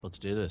Let's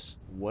do this.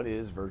 What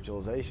is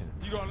virtualization?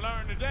 You're going to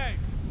learn today.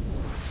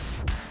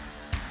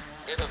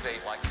 Innovate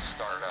like a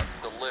startup,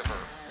 deliver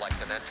like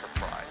an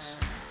enterprise.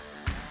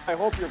 I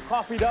hope you're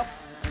coffeeed up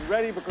and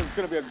ready because it's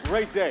going to be a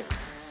great day.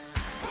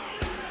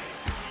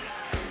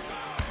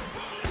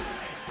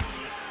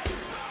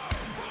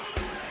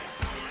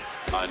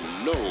 I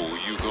know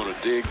you're going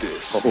to dig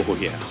this. Oh,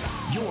 yeah.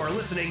 You're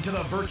listening to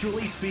the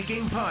Virtually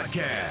Speaking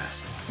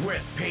Podcast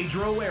with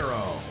Pedro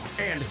Arrow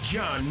and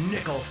John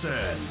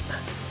Nicholson.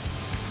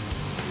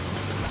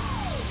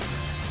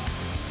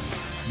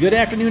 Good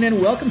afternoon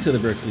and welcome to the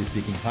Virtually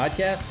Speaking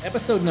Podcast,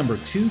 episode number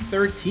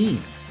 213.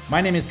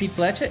 My name is Pete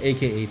Fletcher,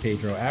 aka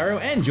Pedro Arrow,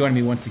 and joining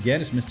me once again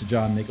is Mr.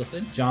 John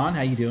Nicholson. John,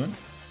 how you doing?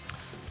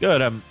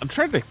 Good. I'm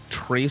trying to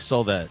trace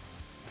all the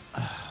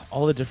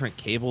different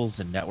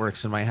cables and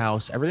networks in my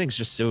house. Everything's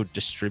just so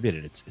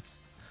distributed.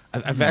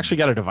 I've actually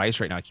got a device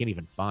right now I can't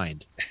even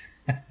find.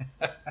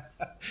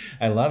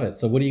 I love it.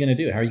 So what are you going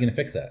to do? How are you going to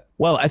fix that?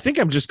 Well, I think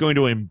I'm just going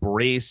to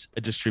embrace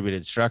a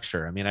distributed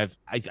structure. I mean,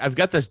 I've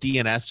got this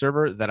DNS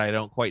server that I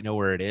don't quite know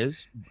where it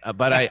is,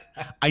 but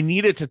I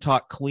need it to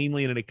talk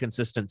cleanly and in a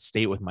consistent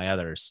state with my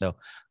others. So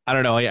I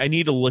don't know. I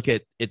need to look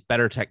at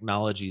better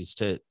technologies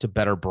to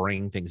better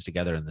bring things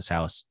together in this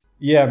house.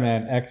 Yeah,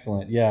 man.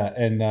 Excellent. Yeah.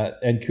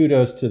 And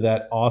kudos to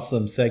that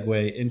awesome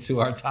segue into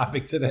our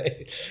topic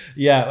today.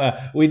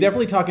 We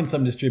definitely talking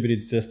some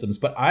distributed systems,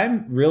 but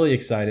I'm really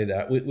excited.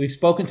 We've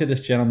spoken to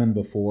this gentleman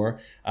before,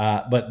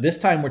 but this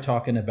time we're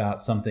talking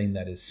about something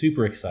that is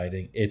super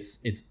exciting. It's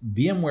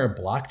VMware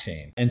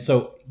blockchain. And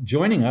so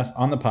joining us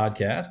on the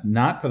podcast,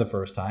 not for the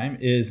first time,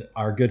 is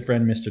our good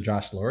friend, Mr.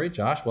 Josh Lory.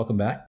 Josh, welcome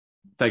back.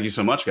 Thank you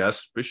so much,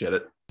 guys. Appreciate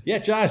it. Yeah,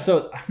 Josh.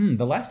 So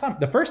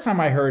the first time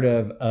I heard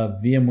of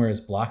VMware's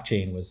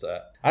blockchain was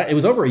it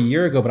was over a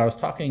year ago, but I was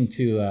talking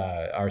to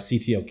our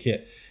CTO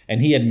Kit,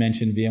 and he had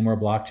mentioned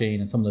VMware blockchain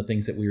and some of the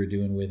things that we were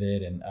doing with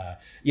it, and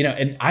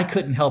and I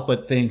couldn't help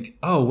but think,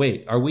 oh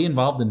wait, are we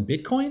involved in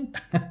Bitcoin?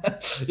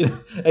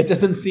 It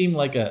doesn't seem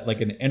like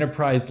an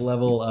enterprise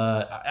level.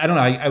 I don't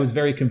know. I was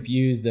very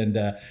confused,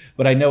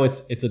 but I know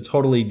it's a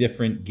totally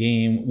different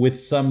game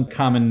with some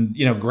common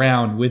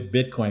ground with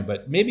Bitcoin.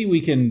 But maybe we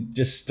can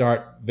just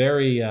start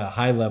very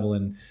high level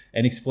and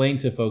explain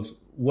to folks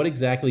what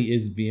exactly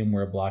is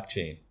VMware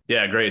blockchain.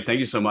 Yeah, great. Thank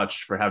you so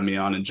much for having me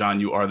on. And John,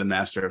 you are the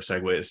master of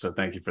segues, so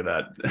thank you for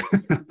that.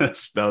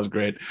 That was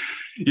great.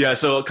 Yeah,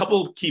 so a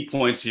couple key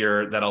points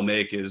here that I'll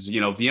make is,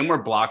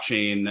 VMware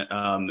blockchain,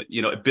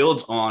 it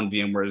builds on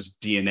VMware's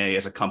DNA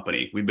as a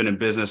company. We've been in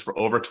business for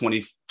over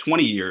 20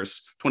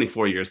 years,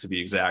 24 years to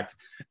be exact.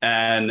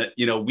 And,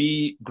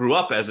 we grew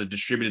up as a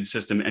distributed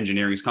system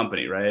engineering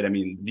company, right? I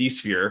mean,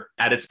 vSphere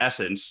at its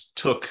essence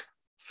took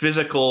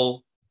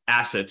physical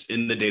assets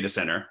in the data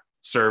center,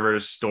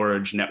 servers,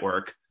 storage,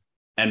 network,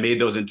 and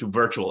made those into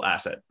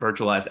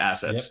virtualized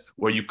assets,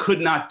 where you could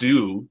not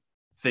do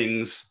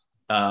things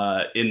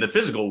in the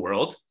physical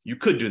world. You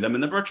could do them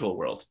in the virtual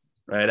world,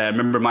 right? I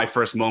remember my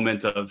first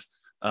moment of,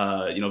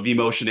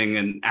 vMotioning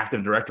an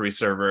Active Directory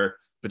server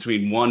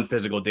between one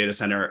physical data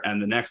center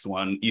and the next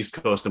one, East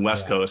Coast and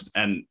West Coast,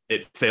 and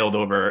it failed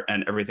over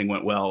and everything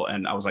went well.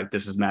 And I was like,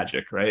 this is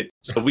magic, right?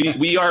 So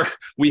we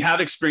have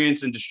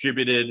experience in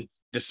distributed,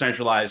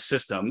 decentralized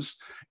systems.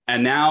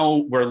 And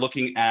now we're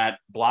looking at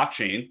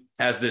blockchain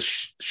as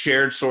this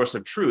shared source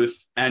of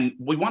truth. And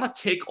we want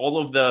to take all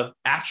of the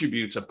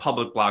attributes of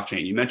public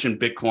blockchain. You mentioned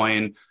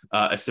Bitcoin,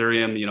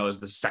 Ethereum, is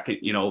the second,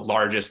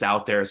 largest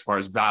out there as far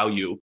as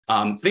value.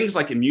 Things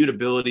like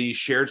immutability,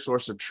 shared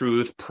source of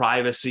truth,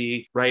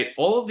 privacy, right?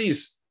 All of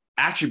these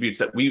attributes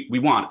that we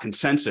want,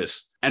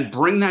 consensus, and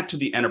bring that to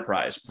the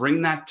enterprise,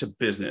 bring that to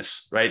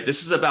business, right?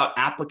 This is about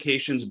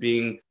applications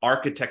being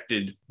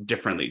architected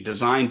differently,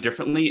 designed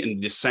differently in a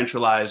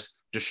decentralized,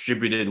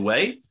 distributed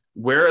way.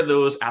 Where are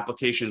those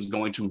applications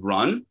going to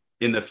run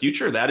in the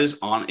future? That is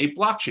on a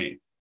blockchain,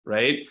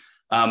 right?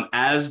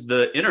 As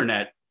the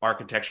internet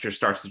architecture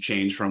starts to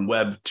change from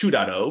Web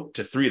 2.0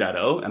 to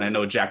 3.0, and I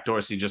know Jack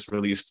Dorsey just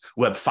released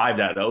Web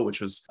 5.0, which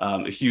was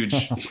a huge,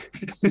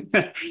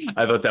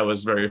 I thought that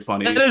was very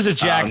funny. That is a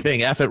Jack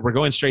thing. F it, we're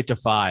going straight to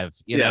 5.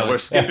 We're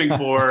skipping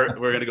 4,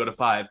 we're going to go to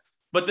 5.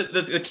 But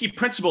the key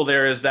principle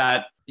there is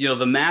that,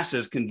 the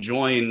masses can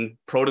join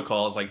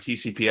protocols like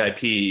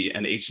TCP/IP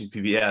and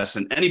HTTPS,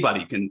 and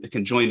anybody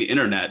can join the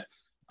internet.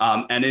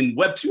 And in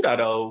Web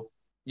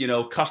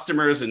 2.0,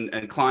 customers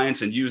and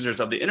clients and users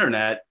of the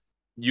internet,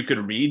 you could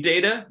read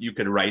data, you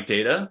could write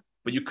data,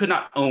 but you could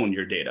not own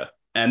your data.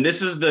 And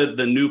this is the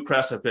new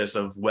precipice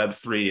of Web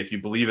 3, if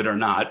you believe it or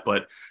not.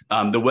 But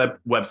the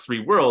Web 3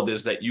 world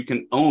is that you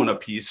can own a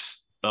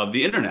piece of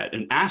the internet,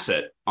 an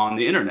asset on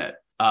the internet.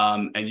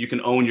 And you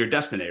can own your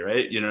destiny,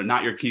 right?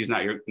 Not your keys,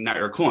 not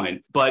your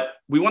coin. But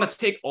we want to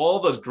take all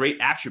those great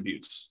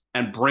attributes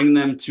and bring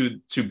them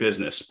to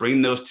business,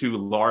 bring those to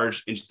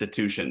large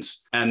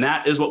institutions. And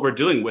that is what we're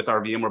doing with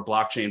our VMware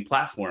blockchain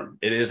platform.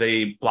 It is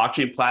a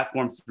blockchain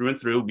platform through and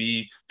through.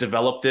 We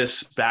developed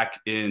this back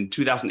in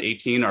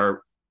 2018,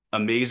 our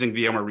amazing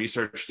VMware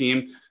research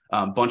team,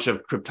 a bunch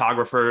of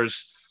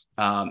cryptographers,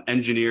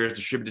 engineers,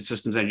 distributed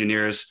systems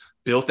engineers,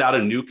 built out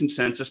a new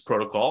consensus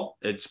protocol.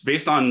 It's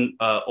based on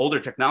older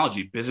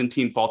technology,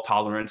 Byzantine fault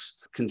tolerance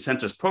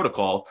consensus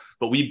protocol,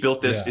 but we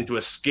built this into a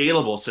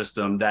scalable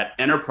system that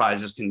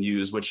enterprises can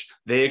use, which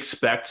they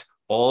expect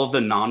all of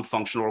the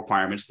non-functional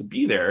requirements to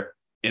be there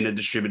in a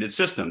distributed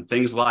system.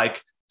 Things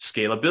like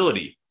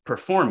scalability,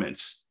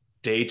 performance,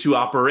 day two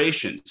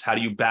operations. How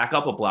do you back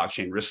up a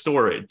blockchain,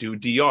 restore it, do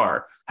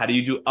DR? How do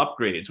you do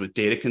upgrades with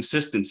data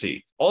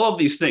consistency? All of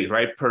these things,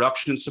 right?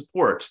 Production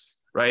support,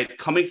 right?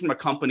 Coming from a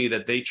company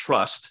that they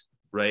trust,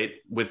 right?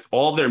 With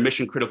all their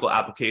mission critical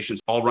applications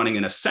all running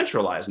in a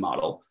centralized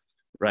model,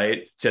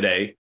 right?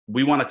 Today,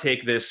 we want to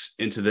take this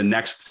into the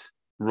next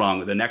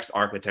rung, the next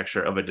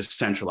architecture of a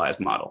decentralized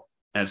model.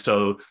 And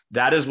so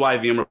that is why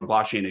VMware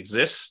Blockchain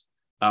exists.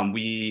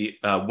 We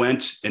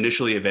went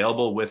initially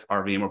available with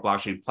our VMware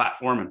Blockchain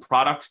platform and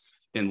product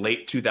in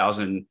late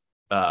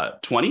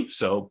 2020.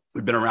 So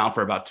we've been around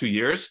for about 2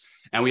 years,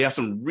 and we have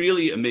some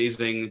really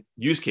amazing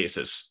use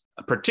cases,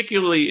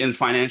 particularly in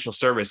financial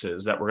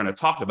services that we're going to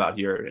talk about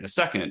here in a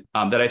second,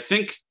 that I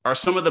think are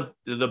some of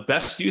the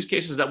best use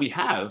cases that we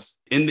have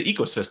in the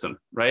ecosystem,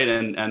 right?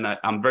 And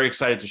I'm very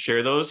excited to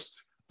share those.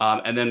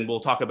 And then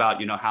we'll talk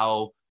about,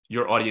 how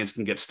your audience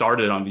can get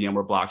started on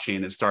VMware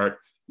Blockchain and start,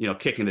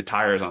 kicking the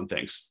tires on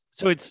things.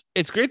 So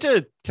it's great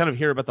to kind of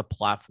hear about the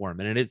platform,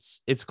 and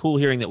it's cool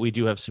hearing that we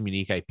do have some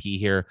unique IP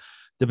here.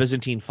 The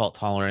Byzantine fault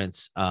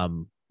tolerance,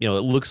 it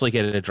looks like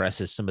it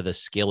addresses some of the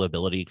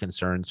scalability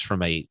concerns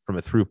from a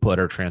throughput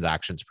or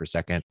transactions per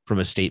second from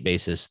a state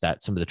basis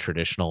that some of the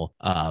traditional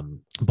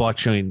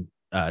blockchain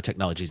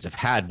technologies have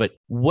had. But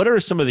what are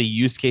some of the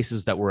use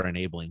cases that we're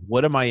enabling?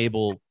 What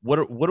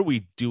are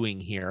we doing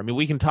here? I mean,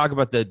 we can talk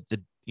about the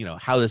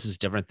how this is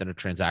different than a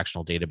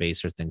transactional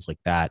database or things like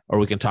that, or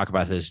we can talk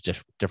about this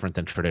different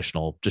than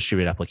traditional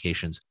distributed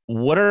applications.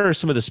 What are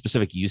some of the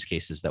specific use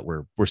cases that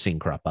we're seeing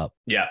crop up?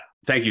 Yeah.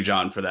 Thank you,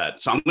 John, for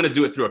that. So I'm going to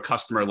do it through a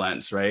customer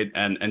lens, right?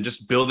 And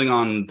just building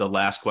on the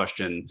last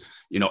question,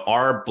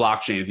 our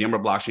blockchain,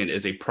 VMware Blockchain,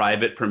 is a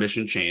private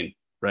permission chain,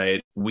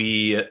 right?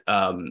 We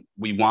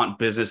want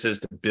businesses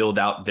to build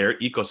out their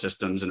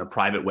ecosystems in a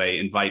private way,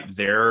 invite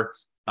their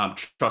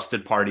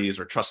trusted parties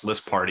or trustless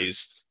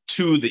parties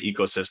to the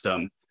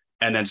ecosystem,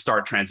 and then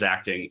start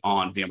transacting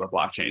on VMware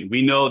Blockchain.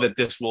 We know that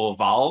this will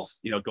evolve,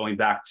 going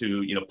back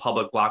to,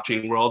 public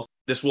blockchain world,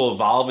 this will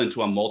evolve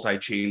into a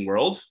multi-chain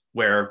world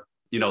where,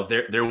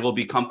 there will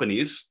be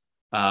companies,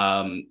 like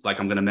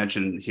I'm going to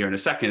mention here in a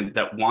second,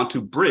 that want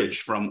to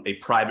bridge from a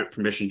private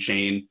permission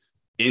chain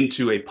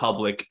into a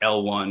public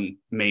L1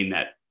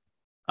 mainnet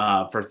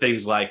for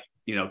things like,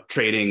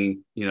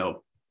 trading,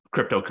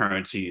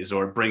 cryptocurrencies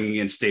or bringing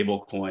in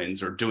stable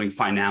coins or doing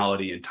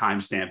finality and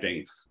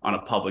timestamping on a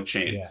public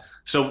chain. Yeah.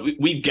 So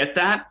we get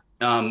that.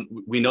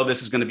 We know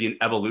this is going to be an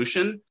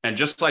evolution. And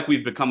just like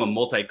we've become a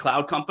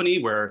multi-cloud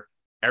company where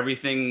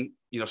everything,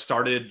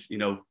 started,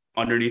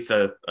 underneath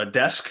a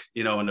desk,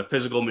 in a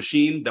physical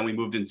machine, then we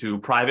moved into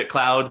private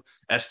cloud,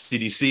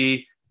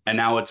 SDDC, and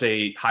now it's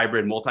a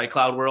hybrid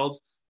multi-cloud world.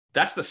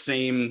 That's the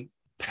same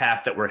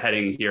path that we're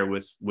heading here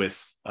with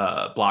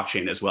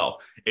blockchain as well.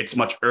 It's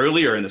much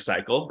earlier in the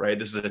cycle, right?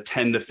 This is a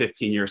 10 to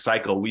 15 year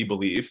cycle, we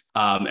believe.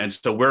 And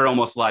so we're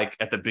almost like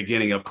at the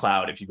beginning of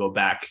cloud, if you go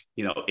back,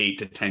 8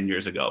 to 10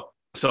 years ago.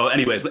 So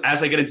anyways,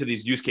 as I get into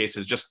these use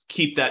cases, just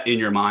keep that in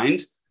your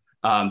mind,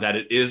 that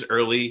it is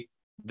early.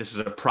 This is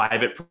a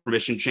private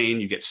permission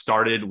chain. You get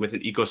started with an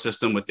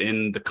ecosystem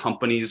within the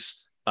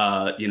company's,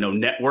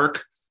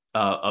 network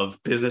of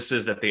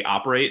businesses that they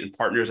operate and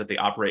partners that they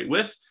operate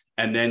with.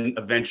 And then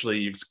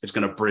eventually it's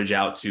going to bridge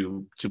out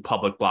to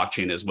public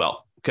blockchain as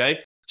well. Okay.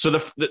 So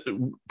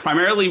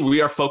primarily we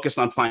are focused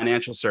on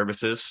financial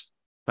services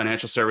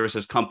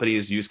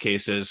companies, use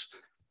cases,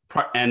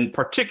 and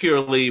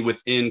particularly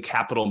within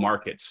capital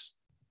markets.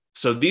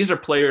 So these are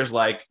players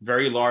like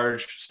very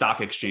large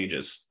stock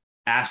exchanges,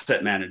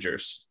 asset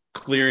managers,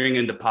 clearing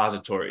and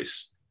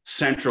depositories,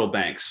 central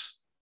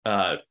banks,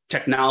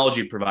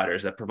 technology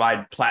providers that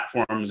provide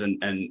platforms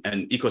and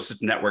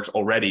ecosystem networks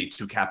already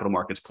to capital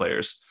markets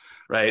players.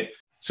 Right.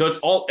 So it's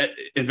all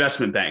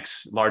investment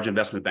banks, large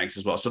investment banks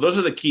as well. So those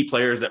are the key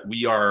players that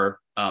we are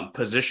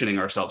positioning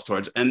ourselves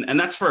towards. And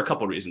that's for a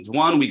couple of reasons.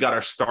 One, we got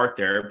our start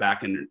there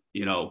back in,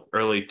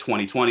 early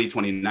 2020,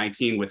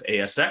 2019 with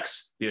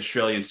ASX, the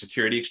Australian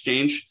Security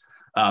Exchange.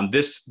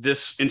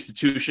 This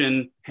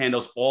institution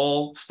handles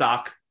all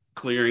stock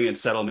clearing and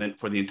settlement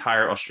for the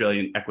entire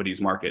Australian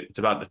equities market. It's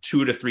about the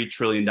 $2 to $3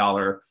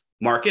 trillion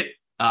market.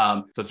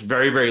 So it's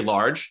very, very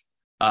large.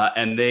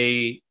 And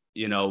they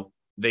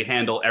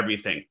handle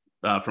everything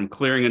from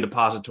clearing and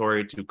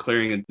depository to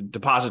clearing and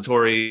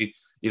depository.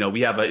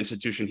 We have an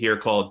institution here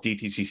called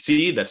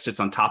DTCC that sits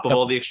on top of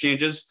all the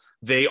exchanges.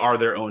 They are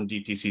their own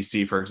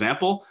DTCC, for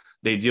example.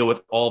 They deal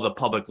with all the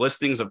public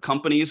listings of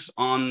companies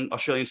on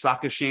Australian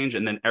Stock Exchange,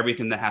 and then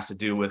everything that has to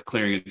do with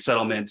clearing and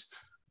settlement,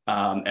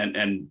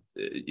 and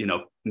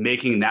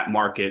making that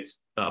market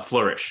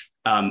flourish.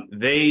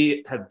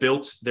 They have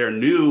built their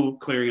new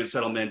clearing and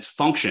settlement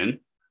function.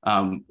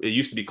 It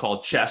used to be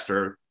called Chess,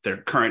 or their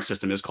current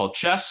system is called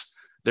Chess.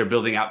 They're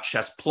building out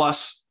Chess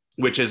Plus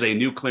which is a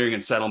new clearing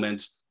and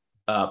settlement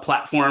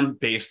platform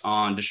based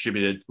on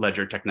distributed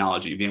ledger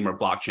technology, VMware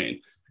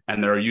blockchain.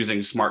 And they're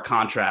using smart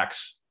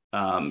contracts to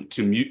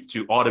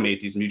automate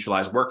these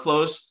mutualized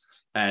workflows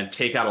and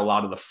take out a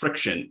lot of the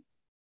friction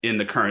in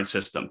the current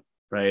system,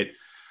 right?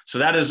 So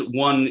that is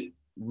one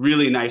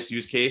really nice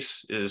use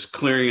case, is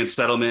clearing and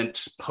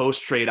settlement,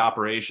 post-trade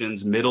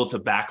operations, middle to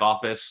back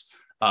office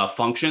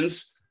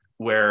functions,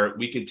 where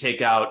we can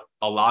take out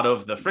a lot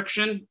of the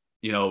friction,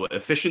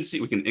 efficiency.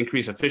 We can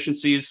increase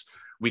efficiencies.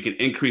 We can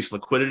increase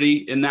liquidity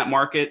in that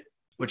market,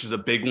 which is a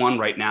big one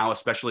right now,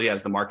 especially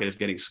as the market is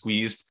getting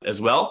squeezed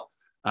as well.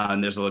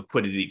 And there's a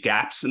liquidity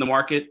gaps in the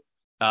market.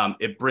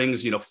 It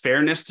brings,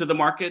 fairness to the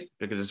market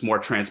because it's more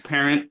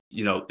transparent.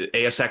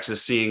 ASX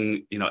is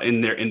seeing,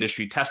 in their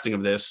industry testing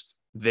of this,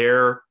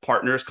 their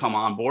partners come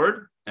on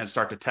board and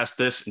start to test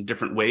this in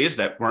different ways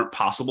that weren't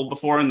possible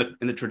before in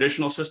the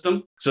traditional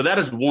system. So that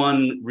is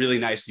one really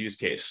nice use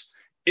case.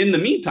 In the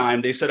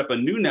meantime, they set up a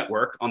new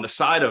network on the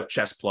side of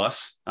Chess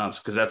Plus,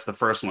 because that's the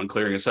first one,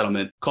 clearing and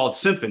settlement, called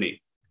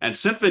Symphony. And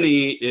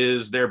Symphony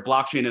is their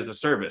blockchain as a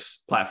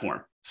service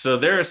platform. So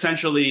they're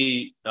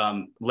essentially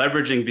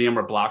leveraging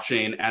VMware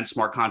blockchain and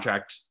smart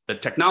contract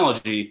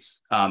technology.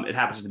 It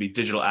happens to be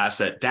digital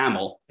asset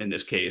DAML in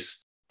this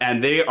case.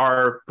 And they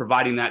are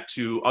providing that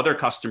to other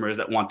customers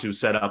that want to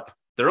set up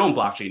their own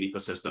blockchain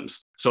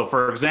ecosystems. So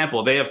for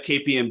example, they have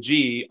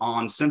KPMG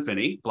on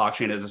Symphony,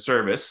 blockchain as a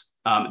service.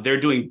 They're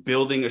doing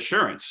building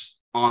assurance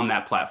on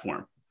that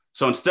platform.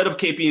 So instead of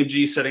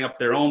KPMG setting up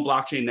their own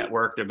blockchain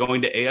network, they're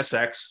going to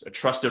ASX, a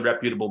trusted,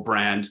 reputable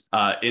brand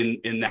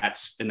in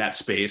that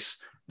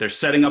space. They're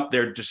setting up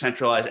their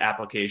decentralized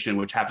application,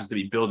 which happens to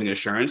be building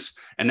assurance.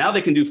 And now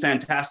they can do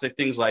fantastic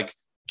things like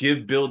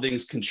give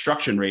buildings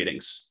construction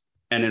ratings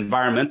and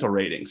environmental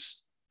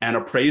ratings and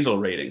appraisal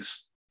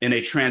ratings in a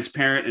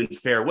transparent and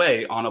fair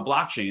way on a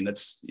blockchain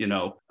that's,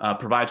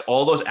 provides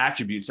all those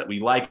attributes that we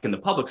like in the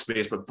public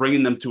space, but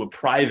bringing them to a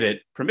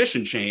private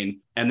permission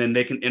chain. And then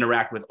they can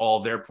interact with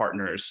all their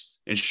partners,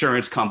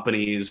 insurance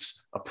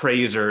companies,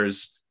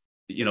 appraisers,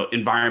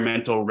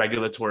 environmental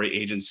regulatory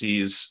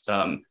agencies,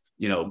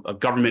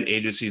 government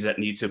agencies that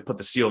need to put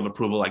the seal of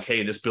approval, like,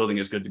 hey, this building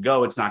is good to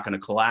go. It's not going to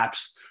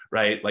collapse,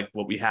 right? Like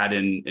what we had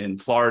in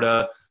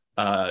Florida,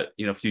 a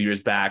few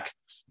years back.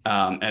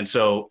 And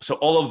so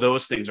all of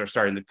those things are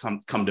starting to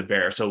come to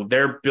bear. So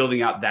they're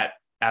building out that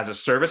as a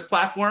service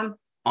platform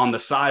on the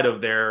side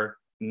of their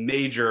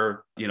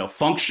major,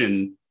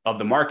 function of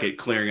the market,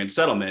 clearing and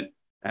settlement,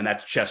 and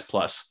that's Chess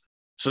Plus.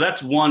 So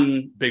that's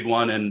one big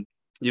one. And,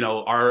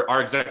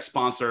 our exec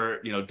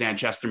sponsor, Dan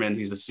Chesterman,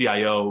 he's the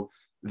CIO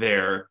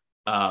there.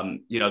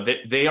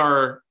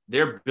 They're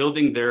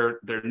building their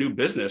new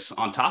business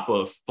on top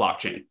of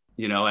blockchain.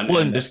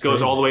 And this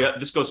goes all the way up.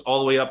 This goes all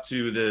the way up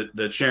to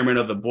the chairman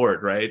of the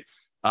board, right?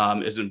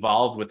 Is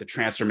involved with the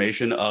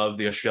transformation of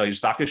the Australian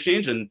Stock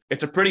Exchange, and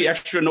it's a pretty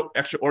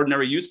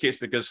extraordinary use case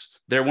because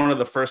they're one of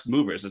the first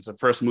movers. It's a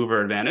first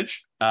mover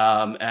advantage,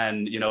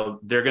 and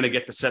they're going to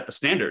get to set the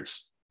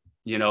standards,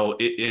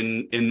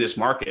 in this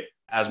market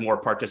as more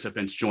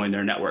participants join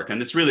their network,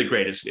 and it's really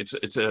great.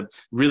 It's a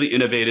really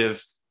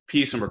innovative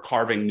piece, and we're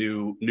carving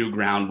new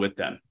ground with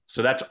them.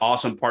 So that's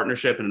awesome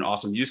partnership and an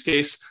awesome use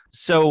case.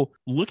 So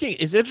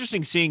it's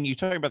interesting seeing you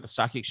talking about the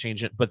stock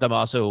exchange, but them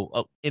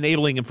also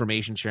enabling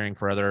information sharing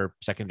for other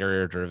secondary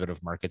or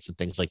derivative markets and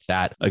things like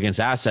that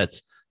against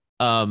assets.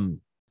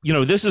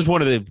 This is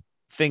one of the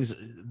things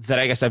that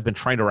I guess I've been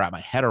trying to wrap my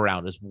head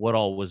around is what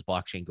all was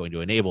blockchain going to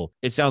enable.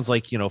 It sounds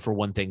like, for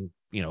one thing,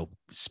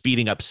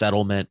 speeding up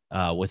settlement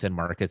within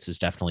markets is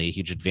definitely a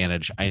huge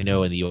advantage. I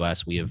know in the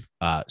US we have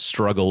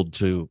struggled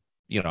to,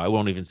 I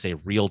won't even say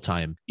real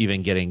time,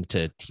 even getting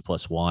to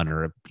T+1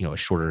 or, a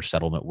shorter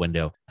settlement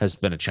window has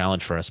been a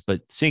challenge for us.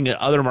 But seeing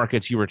other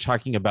markets, you were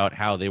talking about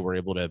how they were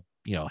able to,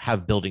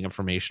 have building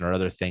information or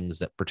other things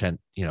that pretend,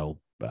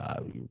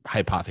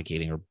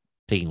 hypothecating or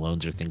taking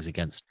loans or things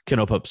against can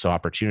open up some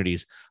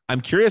opportunities. I'm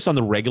curious on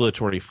the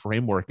regulatory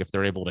framework, if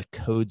they're able to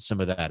code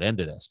some of that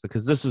into this,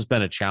 because this has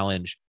been a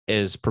challenge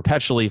is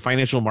perpetually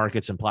financial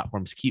markets and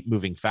platforms keep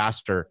moving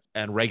faster,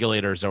 and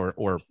regulators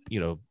or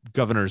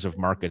governors of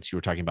markets, you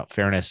were talking about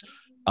fairness,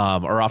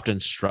 are often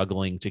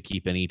struggling to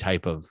keep any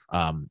type of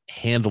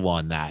handle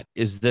on that.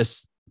 Is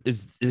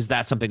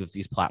that something that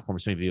these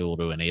platforms may be able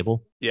to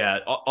enable? Yeah,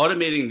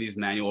 automating these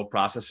manual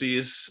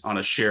processes on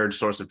a shared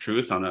source of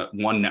truth on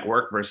one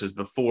network versus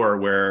before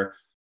where,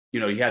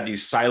 you had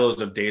these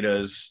silos of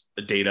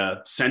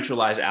data,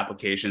 centralized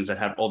applications that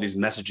have all these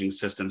messaging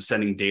systems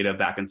sending data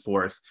back and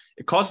forth.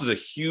 It causes a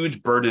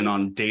huge burden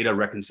on data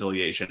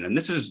reconciliation. And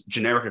this is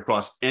generic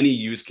across any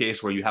use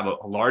case where you have a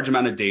large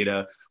amount of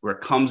data where it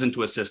comes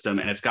into a system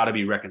and it's got to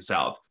be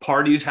reconciled.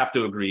 Parties have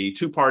to agree,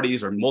 two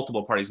parties or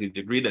multiple parties need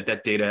to agree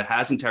that data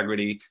has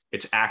integrity,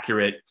 it's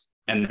accurate,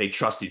 and they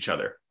trust each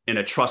other in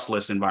a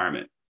trustless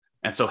environment.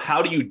 And so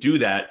how do you do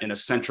that in a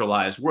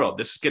centralized world?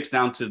 This gets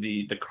down to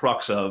the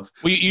crux of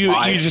you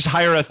just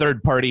hire a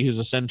third party who's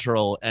a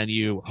central and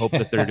you hope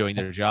that they're doing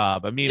their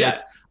job. I mean, Yeah.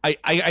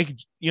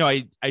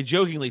 I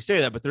jokingly say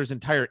that, but there's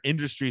entire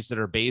industries that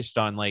are based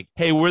on like,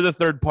 hey, we're the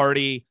third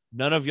party.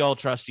 None of y'all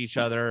trust each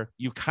other.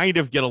 You kind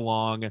of get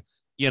along.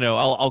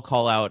 I'll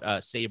call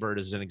out Sabre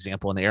as an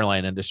example in the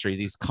airline industry,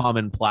 these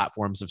common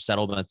platforms of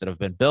settlement that have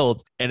been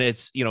built. And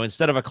it's,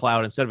 instead of a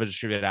cloud, instead of a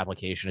distributed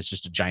application, it's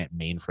just a giant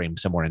mainframe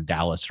somewhere in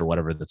Dallas or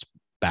whatever that's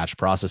batch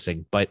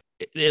processing. But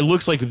it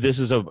looks like this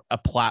is a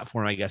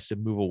platform, I guess, to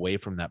move away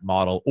from that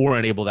model or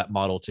enable that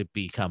model to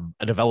become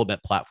a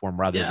development platform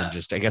rather than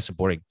just, I guess, a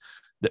boarding.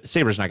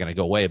 Sabre's not going to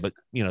go away, but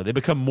they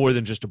become more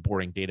than just a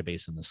boring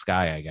database in the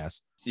sky, I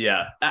guess.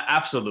 Yeah,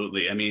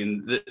 absolutely. I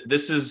mean,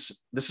 this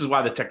is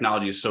why the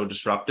technology is so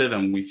disruptive,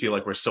 and we feel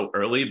like we're so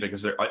early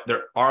because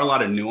there are a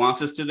lot of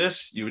nuances to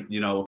this.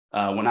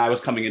 When I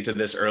was coming into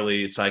this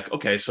early, it's like,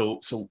 okay,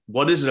 so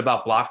what is it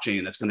about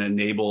blockchain that's going to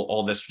enable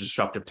all this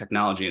disruptive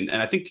technology?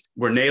 And I think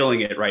we're nailing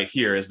it right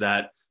here. Is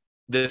that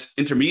this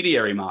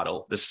intermediary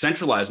model, this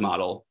centralized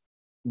model,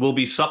 will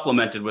be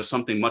supplemented with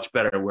something much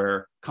better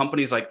where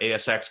companies like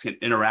ASX can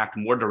interact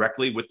more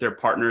directly with their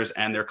partners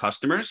and their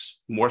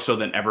customers, more so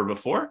than ever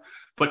before,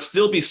 but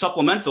still be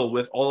supplemental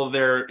with all of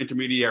their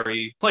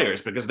intermediary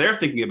players because they're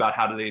thinking about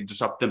how do they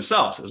disrupt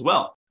themselves as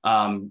well.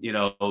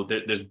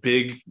 There's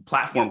big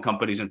platform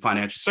companies in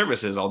financial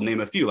services. I'll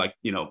name a few like,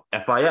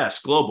 FIS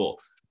Global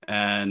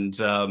and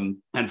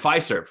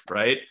Fiserv,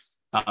 right?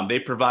 They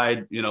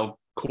provide,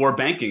 core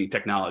banking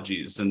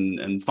technologies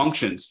and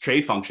functions,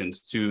 trade functions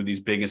to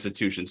these big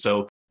institutions.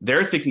 So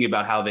they're thinking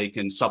about how they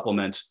can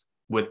supplement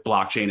with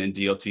blockchain and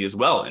DLT as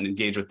well and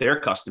engage with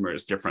their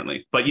customers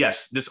differently. But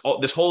yes, this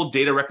whole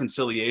data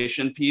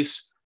reconciliation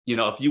piece,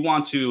 if you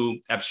want to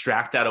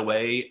abstract that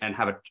away and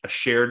have a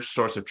shared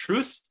source of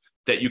truth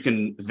that you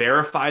can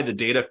verify the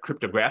data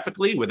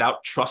cryptographically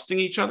without trusting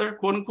each other,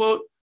 quote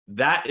unquote,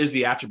 that is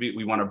the attribute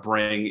we want to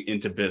bring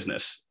into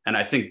business. And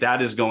I think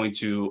that is going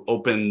to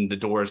open the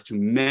doors to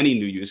many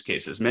new use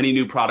cases, many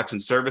new products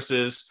and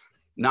services.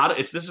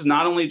 This is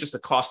not only just a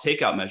cost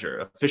takeout measure,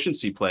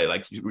 efficiency play,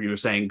 like you were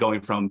saying,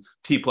 going from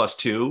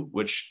T+2,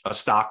 which a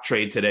stock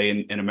trade today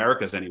in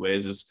Americas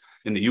anyways, is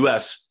in the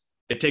US,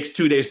 it takes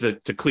 2 days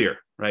to clear,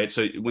 right?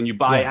 So when you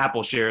buy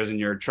Apple shares in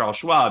your Charles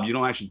Schwab, you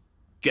don't actually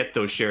get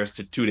those shares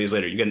to 2 days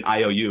later. You get an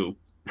IOU,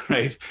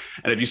 right?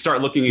 And if you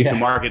start looking into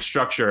market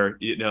structure,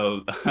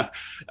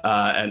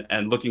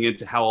 and looking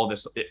into how all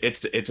this,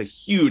 it's a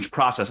huge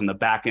process on the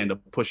back end of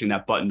pushing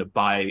that button to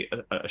buy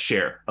a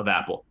share of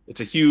Apple. It's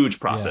a huge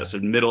process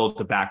in middle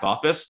to back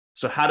office.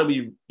 So how do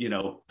we,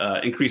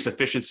 increase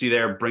efficiency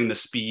there, bring the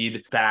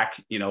speed back?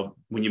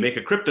 When you make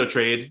a crypto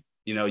trade,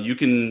 you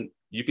can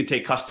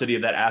take custody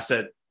of that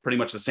asset pretty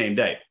much the same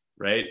day,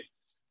 right?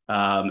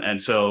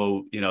 And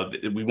so,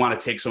 we want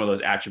to take some of those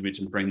attributes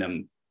and bring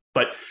them.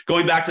 But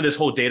going back to this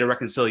whole data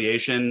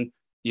reconciliation,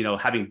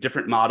 having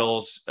different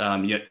models,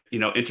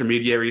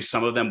 intermediaries,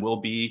 some of them will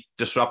be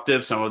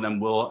disruptive, some of them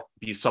will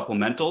be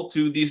supplemental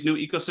to these new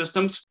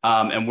ecosystems.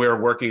 And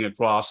we're working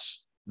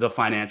across the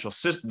financial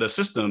the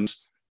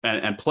systems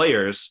and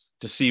players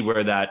to see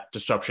where that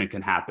disruption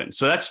can happen.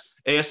 So that's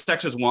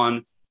ASX is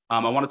one. I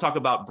want to talk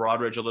about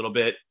Broadridge a little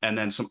bit, and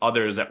then some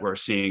others that we're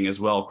seeing as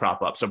well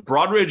crop up. So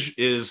Broadridge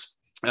is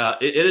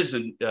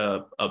a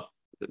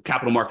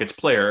capital markets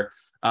player.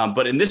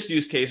 But in this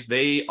use case,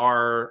 they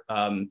are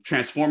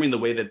transforming the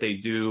way that they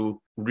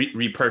do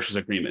repurchase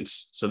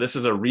agreements. So this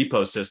is a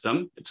repo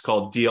system. It's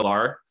called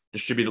DLR,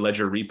 Distributed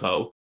Ledger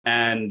Repo.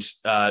 And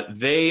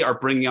they are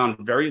bringing on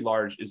very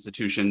large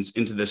institutions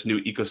into this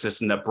new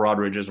ecosystem that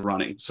Broadridge is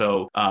running.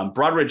 So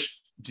Broadridge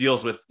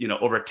deals with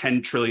over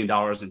 $10 trillion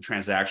in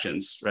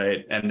transactions,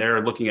 right? And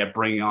they're looking at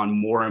bringing on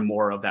more and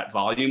more of that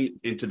volume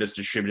into this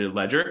distributed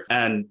ledger.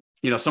 And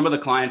some of the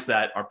clients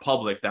that are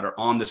public that are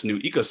on this new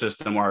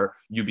ecosystem are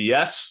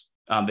UBS.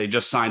 They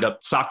just signed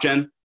up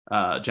SocGen,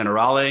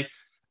 Generale,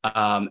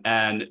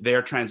 and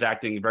they're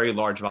transacting very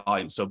large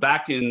volumes. So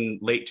back in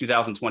late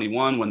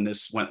 2021, when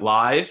this went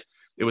live,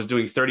 it was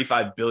doing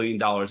 $35 billion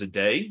a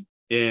day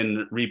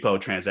in repo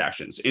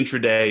transactions,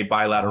 intraday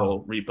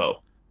bilateral repo.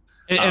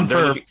 And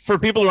for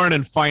people who aren't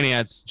in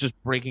finance, just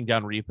breaking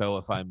down repo,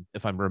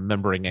 if I'm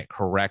remembering it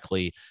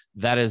correctly,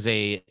 that is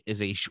a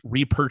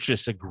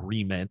repurchase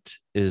agreement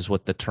is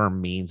what the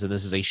term means, and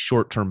this is a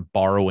short-term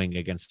borrowing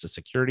against a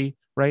security,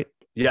 right?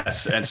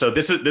 Yes, and so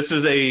this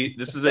is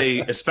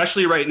a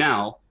especially right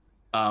now,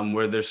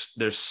 where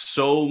there's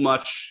so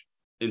much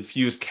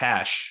infused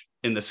cash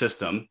in the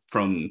system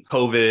from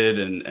COVID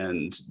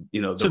and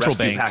the central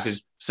rescue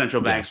package,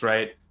 central banks,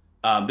 right?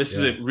 This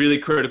is a really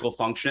critical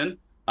function.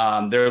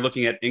 They're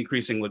looking at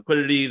increasing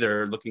liquidity.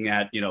 They're looking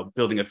at,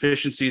 building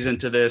efficiencies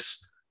into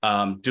this,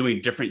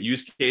 doing different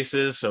use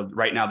cases. So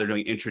right now they're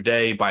doing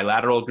intraday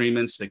bilateral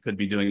agreements. They could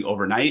be doing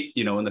overnight,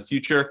 in the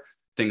future,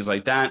 things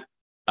like that.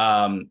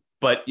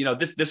 But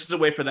this is a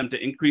way for them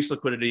to increase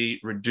liquidity,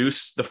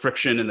 reduce the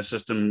friction in the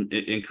system,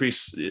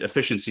 increase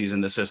efficiencies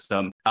in the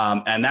system.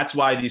 And that's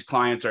why these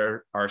clients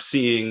are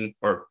seeing,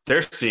 or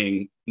they're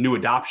seeing new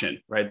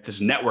adoption, right?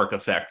 This network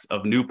effect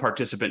of new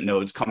participant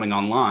nodes coming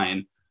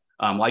online,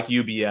 like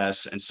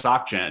UBS and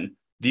SocGen.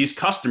 These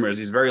customers,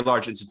 these very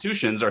large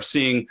institutions, are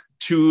seeing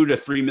 $2 to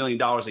 $3 million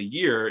a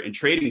year in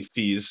trading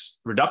fees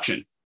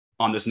reduction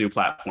on this new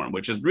platform,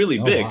 which is really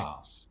big,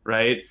 wow.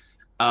 right?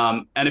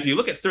 And if you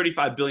look at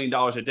 $35 billion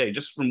a day,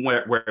 just from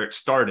where it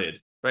started,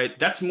 right,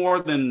 that's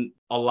more than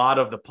a lot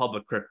of the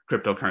public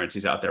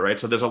cryptocurrencies out there, right?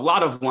 So there's a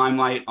lot of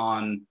limelight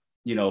on,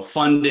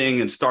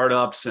 funding and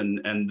startups,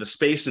 and the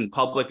space in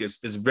public is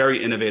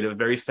very innovative,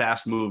 very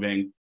fast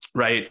moving,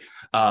 right?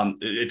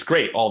 It's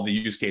great, all the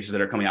use cases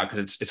that are coming out,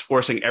 because it's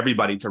forcing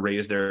everybody to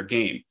raise their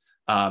game.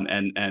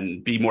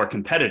 And be more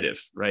competitive,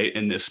 right,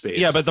 in this space.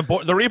 Yeah, but the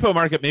repo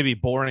market may be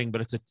boring, but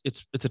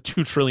it's a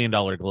 $2 trillion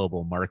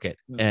global market,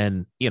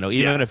 and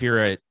even if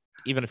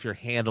you're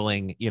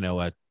handling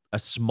a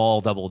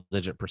small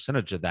double-digit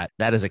percentage of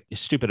that is a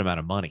stupid amount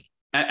of money.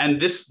 And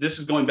this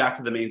is going back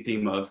to the main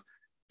theme of,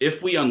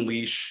 if we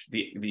unleash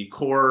the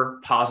core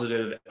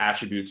positive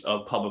attributes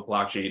of public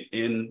blockchain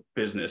in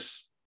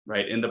business,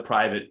 right, in the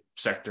private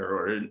sector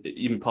or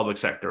even public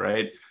sector,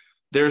 right,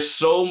 there's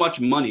so much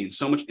money,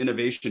 so much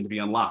innovation to be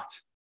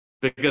unlocked,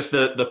 because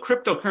the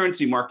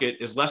cryptocurrency market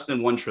is less than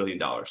 $1 trillion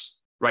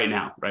right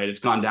now, right? It's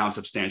gone down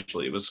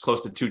substantially. It was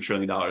close to $2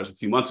 trillion a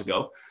few months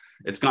ago.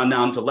 It's gone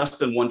down to less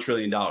than $1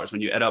 trillion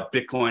when you add up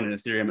Bitcoin and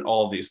Ethereum and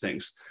all of these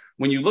things.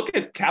 When you look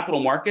at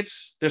capital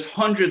markets, there's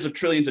hundreds of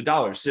trillions of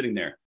dollars sitting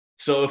there.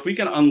 So if we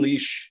can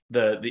unleash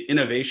the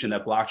innovation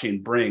that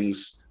blockchain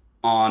brings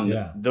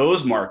on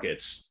those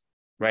markets,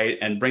 right,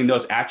 and bring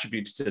those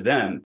attributes to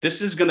them,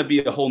 this is going to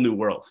be a whole new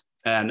world.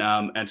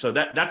 And so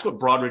that's what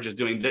Broadridge is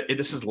doing.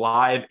 This is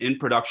live in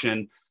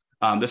production.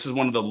 This is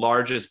one of the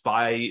largest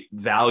by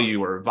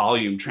value or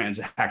volume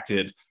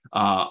transacted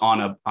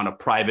on a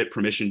private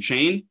permission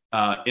chain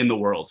in the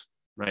world,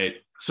 right?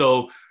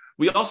 So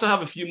we also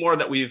have a few more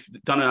that we've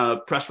done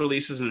press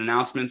releases and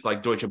announcements,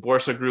 like Deutsche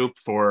Börse Group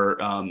for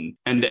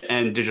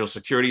end-to-end digital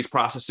securities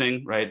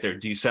processing, right? Their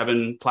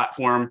D7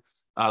 platform.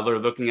 They're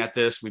looking at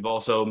this. We've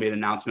also made an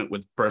announcement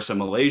with Bursa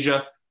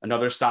Malaysia,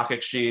 another stock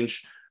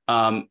exchange,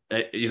 around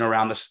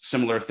the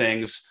similar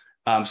things.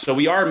 So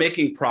we are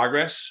making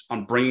progress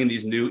on bringing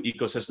these new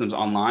ecosystems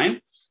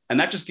online, and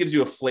that just gives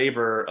you a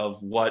flavor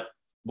of what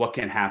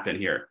can happen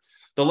here.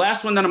 The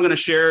last one that I'm going to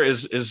share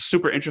is a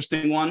super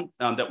interesting one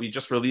that we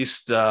just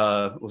released.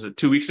 Was it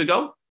 2 weeks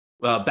ago?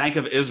 Bank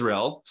of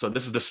Israel. So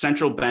this is the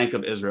Central Bank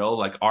of Israel,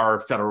 like our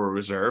Federal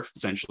Reserve,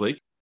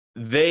 essentially.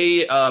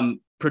 They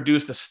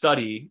produced a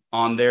study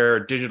on their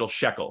digital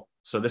shekel.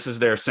 So this is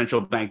their central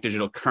bank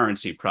digital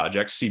currency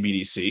project,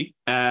 CBDC.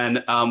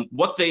 And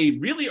what they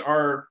really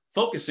are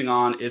focusing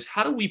on is,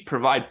 how do we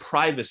provide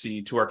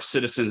privacy to our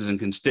citizens and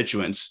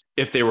constituents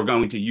if they were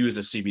going to use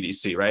a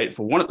CBDC, right?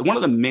 For one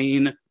of the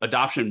main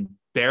adoption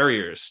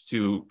barriers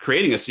to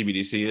creating a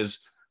CBDC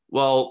is,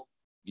 well,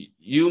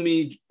 you,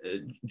 me,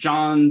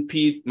 John,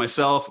 Pete,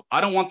 myself, I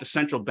don't want the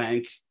central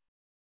bank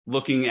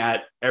looking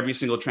at every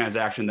single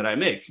transaction that I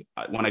make.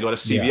 When I go to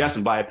CVS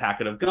and buy a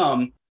packet of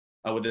gum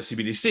with the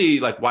CBDC,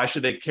 like, why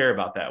should they care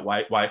about that?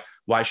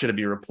 Why should it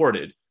be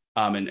reported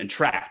and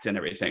tracked and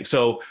everything?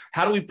 So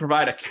how do we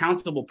provide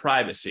accountable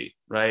privacy,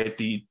 right?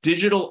 The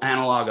digital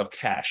analog of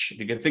cash. If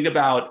you can think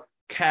about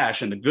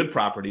cash and the good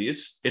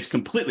properties, it's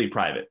completely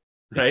private,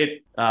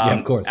 right? Yeah,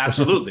 of course.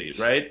 Absolutely,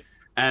 right?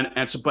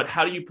 And so, but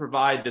how do you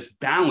provide this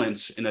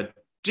balance in a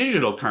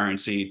digital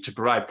currency to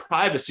provide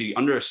privacy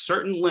under a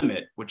certain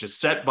limit, which is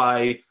set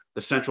by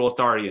the central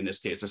authority, in this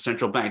case, the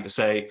central bank, to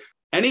say,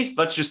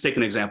 let's just take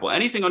an example.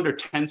 Anything under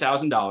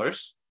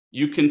 $10,000,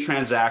 you can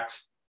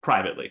transact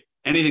privately.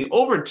 Anything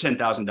over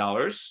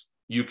 $10,000,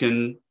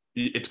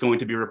 it's going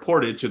to be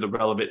reported to the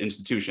relevant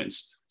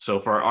institutions. So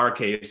for our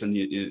case in the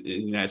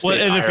United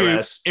States, and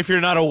IRS, if you're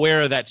not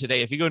aware of that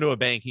today, if you go to a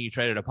bank and you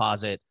try to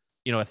deposit,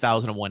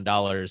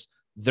 $1,001,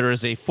 there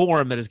is a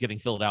form that is getting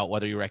filled out,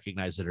 whether you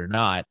recognize it or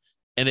not.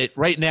 And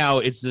right now,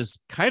 it's this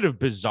kind of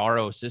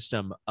bizarro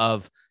system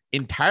of,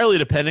 entirely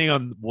depending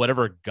on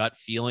whatever gut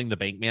feeling the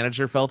bank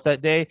manager felt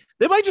that day,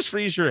 they might just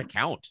freeze your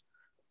account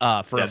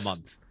for a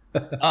month.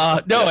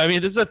 No, I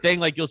mean, this is a thing.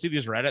 Like, you'll see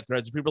these Reddit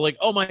threads. People are like,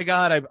 "Oh my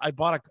god, I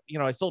bought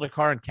I sold a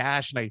car in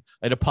cash, and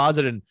I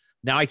deposited, and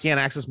now I can't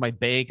access my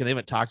bank, and they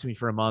haven't talked to me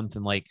for a month."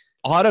 And like,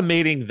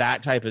 automating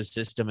that type of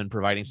system and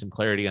providing some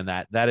clarity on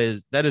that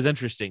is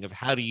interesting. Of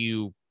how do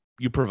you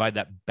provide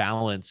that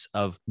balance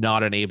of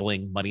not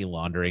enabling money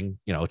laundering,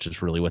 which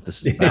is really what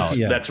this is about.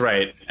 Yeah. That's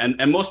right.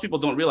 And most people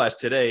don't realize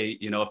today,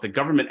 if the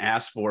government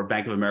asks for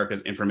Bank of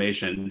America's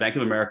information, Bank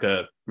of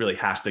America really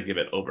has to give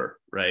it over,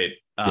 right?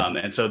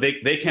 And so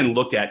they can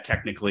look at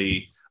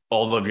technically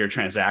all of your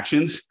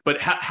transactions,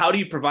 but how do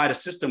you provide a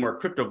system where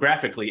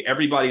cryptographically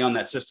everybody on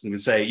that system can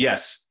say,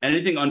 yes,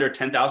 anything under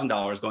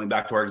 $10,000, going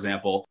back to our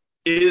example,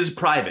 is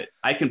private.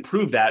 I can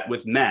prove that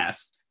with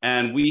math.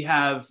 And we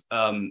have,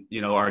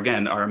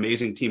 our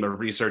amazing team of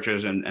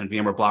researchers and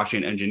VMware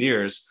blockchain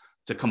engineers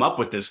to come up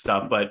with this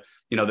stuff. But,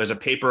 there's a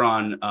paper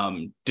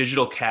on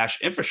digital cash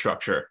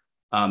infrastructure,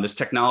 this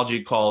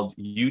technology called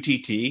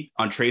UTT,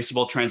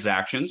 untraceable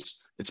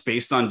transactions. It's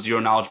based on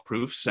zero knowledge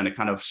proofs, and it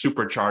kind of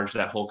supercharged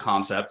that whole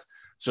concept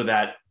so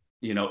that,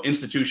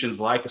 institutions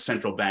like a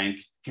central bank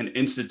can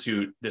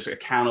institute this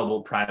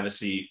accountable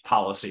privacy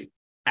policy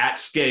at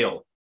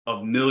scale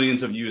of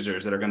millions of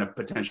users that are going to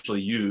potentially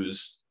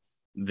use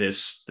the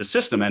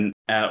system and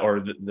or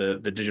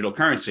the digital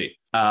currency.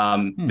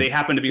 They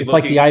happen to be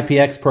like the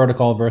IPX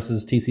protocol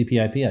versus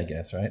TCP/IP, I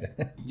guess, right?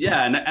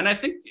 Yeah, and I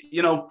think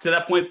to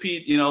that point,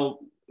 Pete,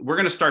 we're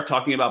going to start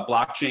talking about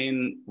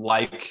blockchain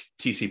like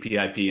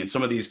TCP/IP and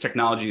some of these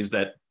technologies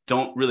that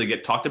don't really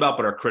get talked about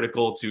but are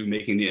critical to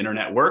making the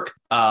internet work.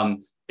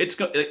 It's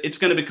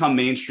going to become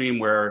mainstream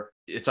where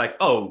it's like,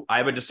 oh, I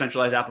have a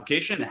decentralized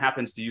application. It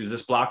happens to use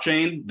this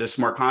blockchain, this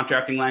smart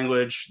contracting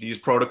language, these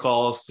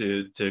protocols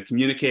to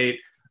communicate,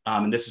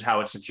 and this is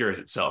how it secures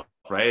itself,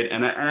 right?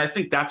 And I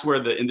think that's where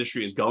the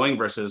industry is going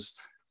versus,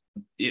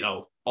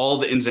 all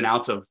the ins and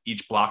outs of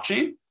each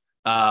blockchain.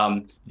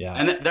 And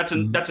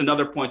that's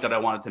another point that I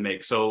wanted to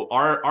make. So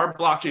our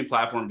blockchain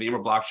platform,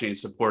 VMware Blockchain,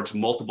 supports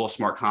multiple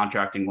smart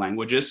contracting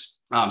languages.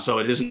 So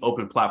it is an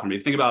open platform. If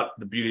you think about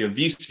the beauty of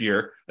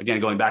vSphere,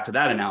 again, going back to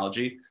that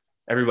analogy,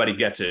 everybody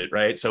gets it,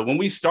 right? So when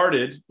we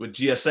started with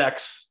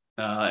GSX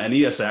and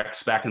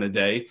ESX back in the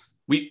day,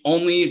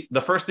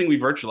 the first thing we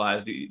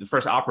virtualized, the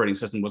first operating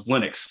system was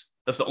Linux.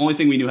 That's the only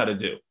thing we knew how to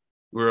do.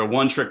 We were a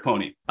one-trick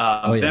pony.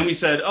 Then we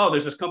said, oh,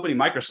 there's this company,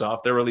 Microsoft,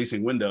 they're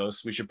releasing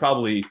Windows. We should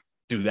probably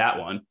do that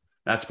one.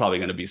 That's probably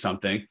going to be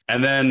something.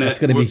 And then that's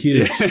going to be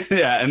huge.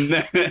 Yeah.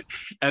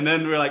 And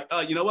then we're like,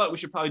 oh, you know what? We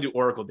should probably do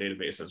Oracle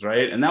databases,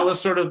 right? And that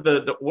was sort of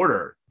the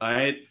order,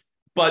 right?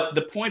 But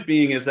the point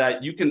being is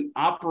that you can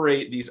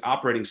operate these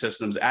operating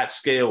systems at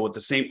scale with the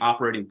same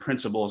operating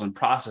principles and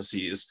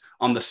processes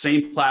on the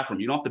same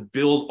platform. You don't have to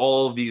build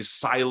all of these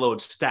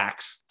siloed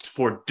stacks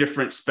for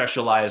different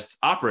specialized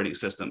operating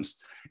systems.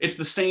 It's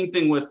the same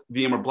thing with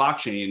VMware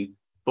Blockchain,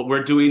 but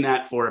we're doing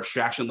that for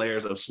abstraction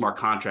layers of smart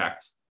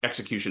contract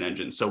execution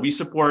engines. So we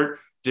support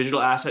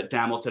digital asset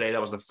DAML today.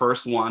 That was the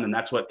first one. And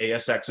that's what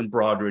ASX and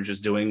Broadridge is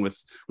doing with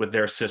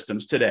their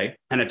systems today.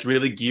 And it's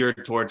really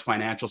geared towards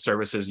financial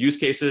services use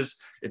cases.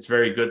 It's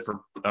very good for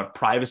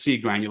privacy,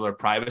 granular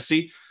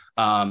privacy,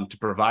 to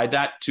provide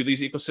that to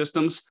these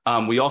ecosystems.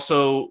 We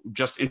also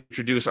just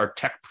introduced our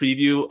tech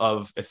preview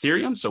of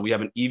Ethereum. So we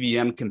have an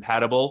EVM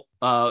compatible,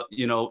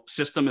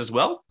 system as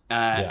well.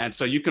 And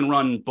so you can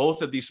run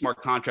both of these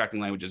smart contracting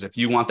languages if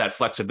you want that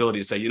flexibility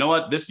to say, you know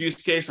what, this use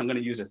case, I'm going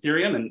to use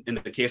Ethereum. And in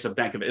the case of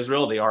Bank of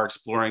Israel, they are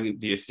exploring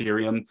the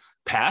Ethereum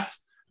path,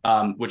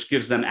 which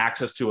gives them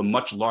access to a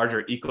much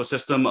larger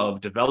ecosystem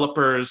of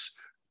developers,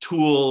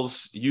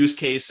 tools, use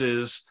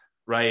cases,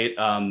 right?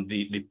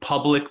 The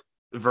public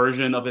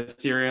version of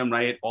Ethereum,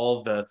 right?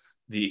 All of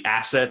the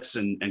assets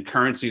and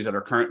currencies that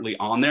are currently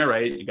on there,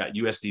 right? You got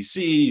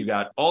USDC, you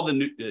got all the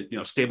new,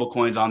 stable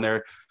coins on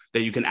there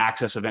that you can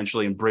access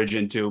eventually and bridge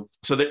into.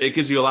 So that it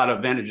gives you a lot of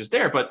advantages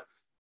there. But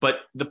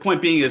the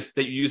point being is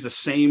that you use the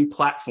same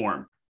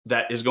platform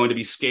that is going to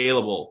be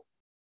scalable.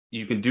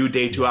 You can do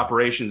day two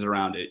operations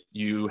around it.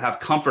 You have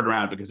comfort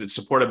around it because it's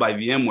supported by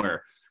VMware,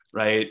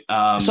 right?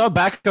 I saw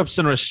backups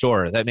and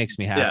restore. That makes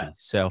me happy. Yeah.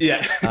 So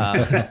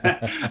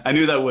I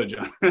knew that would,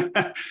 John.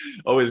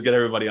 Always get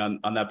everybody on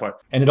that part.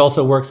 And it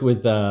also works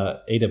with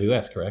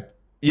AWS, correct?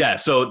 Yeah.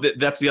 So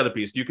that's the other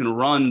piece. You can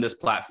run this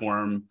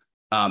platform.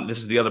 This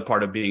is the other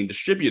part of being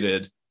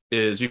distributed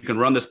is you can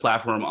run this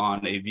platform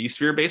on a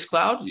vSphere based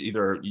cloud.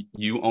 Either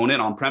you own it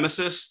on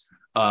premises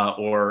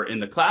or in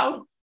the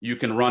cloud. You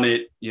can run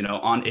it,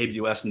 on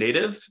AWS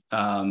native.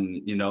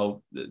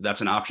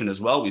 That's an option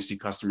as well. We see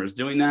customers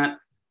doing that.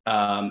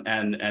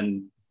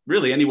 And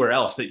really anywhere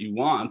else that you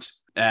want.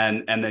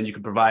 And then you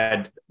can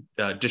provide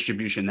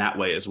distribution that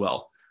way as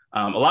well.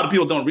 A lot of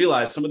people don't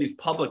realize some of these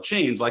public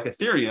chains like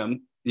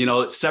Ethereum,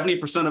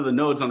 70% of the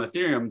nodes on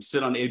Ethereum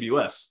sit on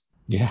AWS.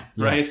 Yeah.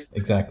 Right.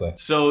 Exactly.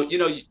 So,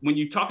 when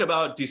you talk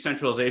about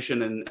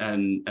decentralization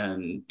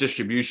and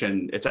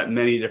distribution, it's at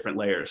many different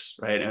layers,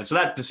 right? And so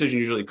that decision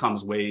usually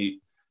comes way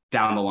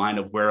down the line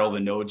of where all the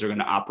nodes are going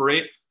to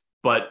operate.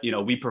 But,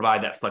 we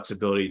provide that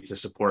flexibility to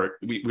support.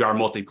 We are a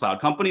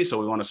multi-cloud company, so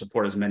we want to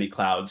support as many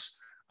clouds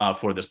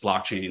for this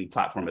blockchain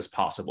platform as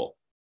possible.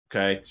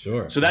 Okay.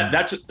 Sure. So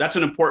that's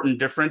an important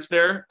difference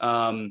there.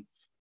 Versus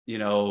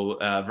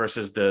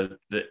the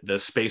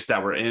space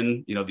that we're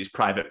in, these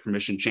private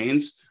permission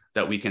chains,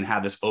 that we can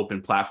have this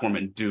open platform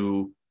and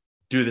do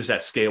this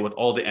at scale with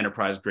all the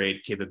enterprise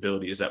grade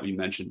capabilities that we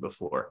mentioned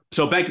before.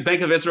 So Bank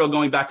of Israel,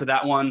 going back to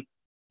that one,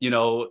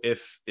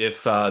 if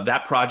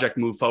that project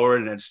moved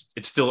forward, and it's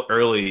still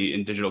early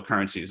in digital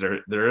currencies,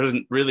 there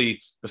isn't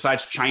really,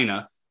 besides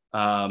China,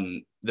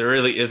 there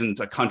really isn't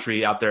a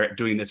country out there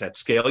doing this at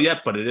scale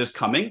yet, but it is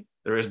coming.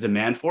 There is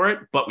demand for it,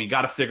 but we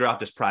got to figure out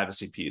this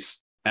privacy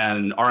piece.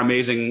 And our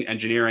amazing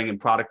engineering and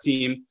product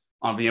team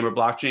on VMware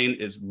Blockchain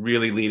is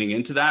really leaning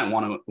into that and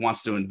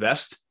wants to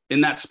invest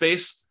in that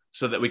space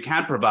so that we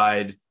can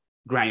provide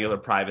granular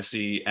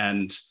privacy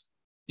and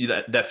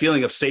that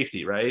feeling of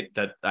safety, right?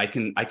 That I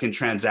can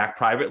transact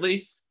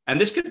privately. And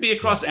this could be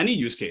across any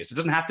use case. It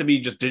doesn't have to be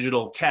just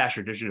digital cash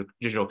or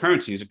digital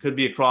currencies. It could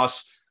be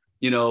across,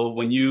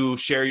 when you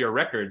share your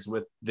records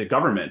with the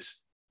government,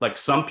 like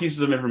some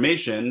pieces of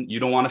information you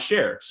don't want to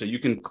share. So you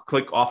can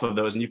click off of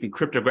those and you can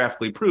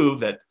cryptographically prove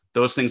that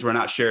those things were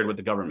not shared with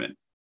the government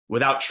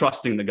without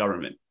trusting the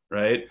government,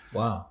 right?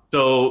 Wow.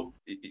 So,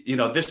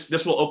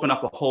 this will open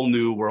up a whole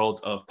new world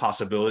of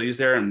possibilities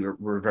there, and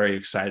we're very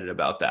excited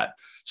about that.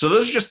 So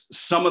those are just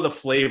some of the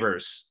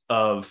flavors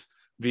of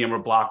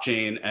VMware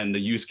blockchain and the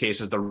use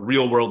cases, the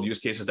real world use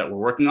cases that we're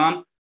working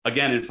on.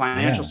 Again, in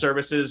financial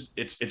services,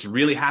 it's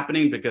really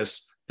happening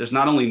because there's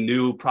not only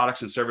new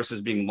products and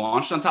services being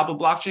launched on top of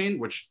blockchain,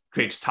 which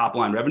creates top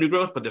line revenue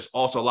growth, but there's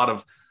also a lot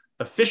of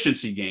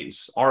efficiency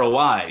gains,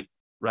 ROI,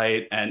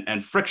 right?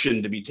 And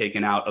friction to be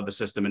taken out of the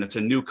system. And it's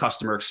a new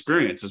customer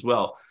experience as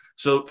well.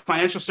 So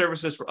financial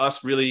services for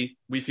us, really,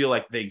 we feel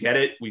like they get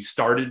it. We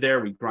started there.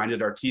 We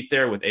grinded our teeth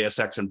there with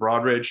ASX and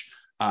Broadridge.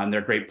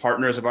 They're great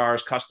partners of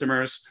ours,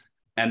 customers.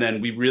 And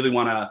then we really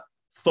want to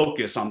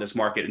focus on this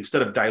market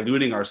instead of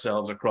diluting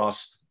ourselves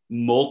across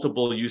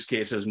multiple use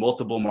cases,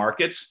 multiple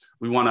markets.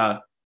 We want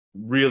to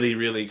really,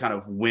 really kind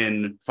of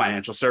win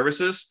financial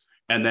services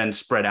and then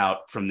spread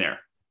out from there.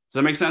 Does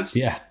that make sense?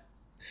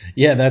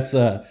 Yeah,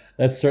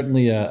 that's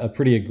certainly a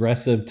pretty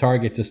aggressive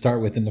target to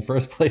start with in the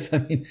first place. I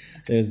mean,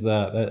 there's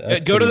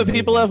that's go to the amazing.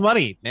 people who have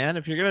money, man.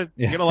 If you're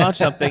gonna launch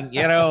something,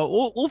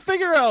 we'll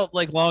figure out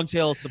like long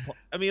tail supply.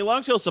 I mean,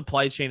 long tail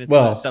supply chain and some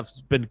of that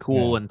stuff's been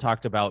cool and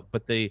talked about,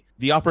 but the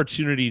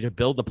opportunity to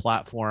build the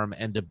platform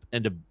and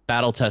to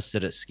battle test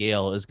it at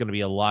scale is going to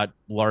be a lot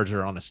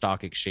larger on a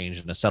stock exchange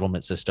and a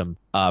settlement system,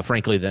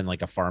 frankly, than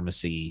like a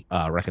pharmacy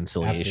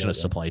reconciliation of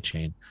supply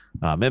chain.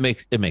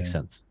 It makes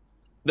sense.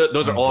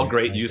 Those are all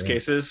great use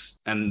cases,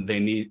 and they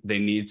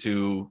need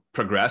to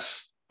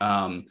progress.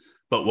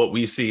 But what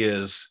we see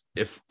is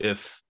if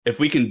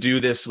we can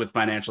do this with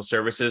financial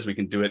services, we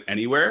can do it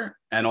anywhere.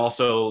 And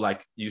also,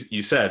 like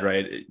you said,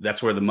 right,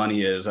 that's where the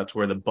money is. That's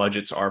where the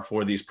budgets are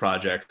for these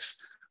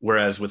projects.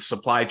 Whereas with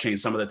supply chain,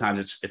 some of the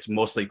times it's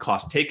mostly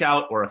cost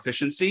takeout or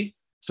efficiency.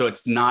 So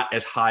it's not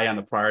as high on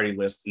the priority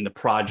list in the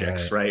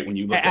projects, right? When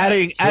you look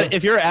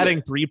if you're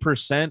adding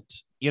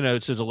 3%,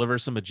 to deliver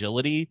some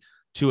agility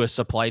to a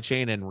supply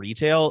chain and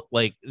retail,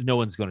 like no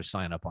one's going to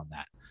sign up on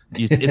that.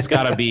 It's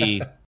got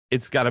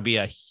to be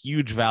a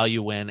huge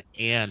value win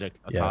and a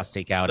cost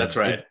takeout. That's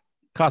right.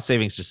 Cost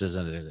savings just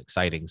isn't as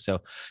exciting.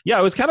 So yeah,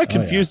 I was kind of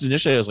confused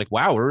initially. I was like,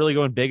 wow, we're really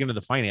going big into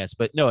the finance,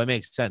 but no, it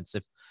makes sense.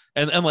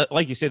 And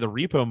like you say, the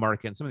repo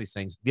market and some of these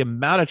things, the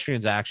amount of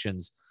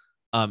transactions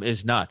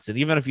is nuts. And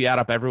even if you add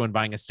up everyone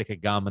buying a stick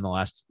of gum in the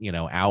last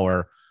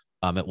hour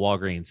at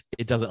Walgreens,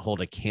 it doesn't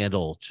hold a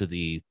candle to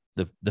the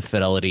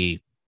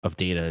fidelity of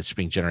data that's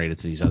being generated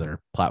through these other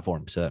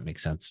platforms. So that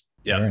makes sense.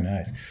 Yeah. Very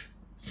nice.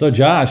 So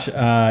Josh,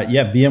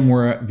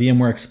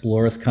 VMware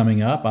Explorer is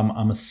coming up.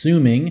 I'm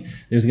assuming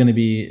there's going to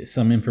be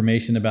some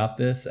information about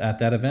this at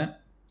that event.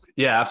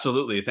 Yeah,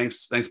 absolutely.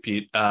 Thanks,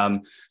 Pete.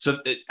 So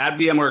at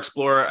VMware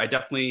Explorer, I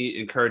definitely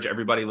encourage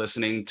everybody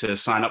listening to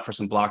sign up for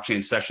some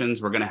blockchain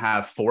sessions. We're going to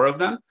have 4 of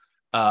them.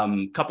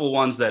 Couple of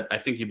ones that I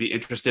think you'd be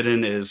interested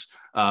in is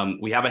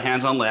we have a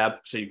hands-on lab,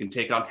 so you can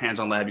take out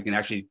hands-on lab. You can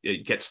actually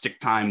get stick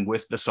time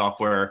with the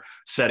software,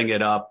 setting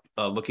it up,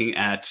 looking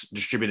at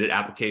distributed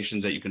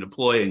applications that you can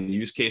deploy and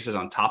use cases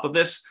on top of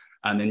this.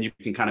 And then you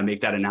can kind of make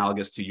that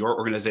analogous to your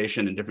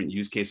organization and different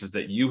use cases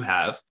that you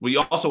have. We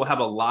also have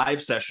a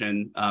live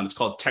session. It's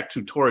called Tech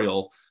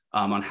Tutorial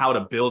on how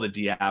to build a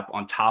DApp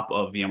on top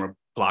of VMware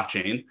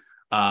blockchain.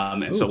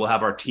 So we'll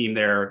have our team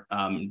there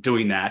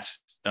doing that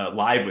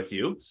live with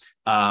you.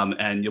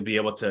 And you'll be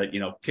able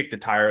to, kick the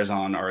tires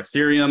on our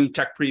Ethereum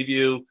tech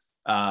preview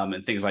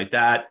and things like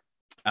that.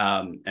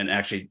 And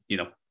actually,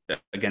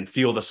 again,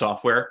 feel the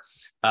software.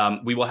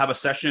 We will have a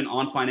session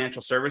on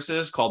financial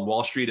services called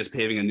Wall Street is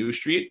Paving a New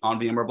Street on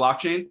VMware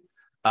blockchain.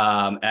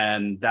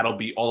 And that'll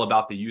be all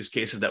about the use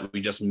cases that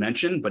we just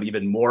mentioned, but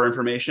even more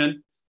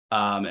information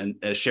and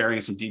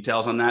sharing some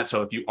details on that.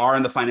 So if you are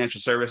in the financial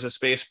services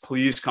space,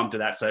 please come to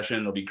that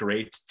session. It'll be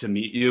great to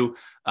meet you.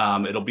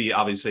 It'll be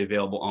obviously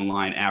available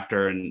online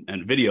after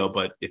and video,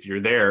 but if you're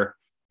there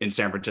in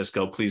San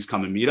Francisco, please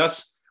come and meet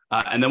us.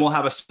 And then we'll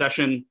have a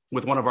session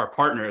with one of our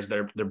partners.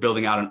 They're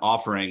building out an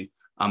offering.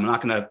 I'm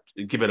not going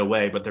to give it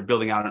away, but they're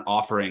building out an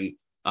offering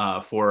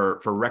for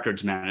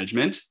records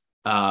management.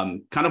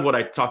 Kind of what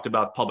I talked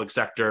about, public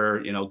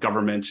sector,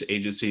 government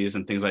agencies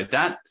and things like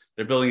that.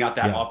 They're building out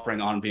that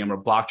offering on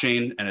VMware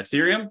blockchain and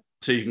Ethereum.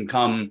 So you can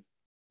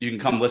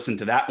come listen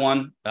to that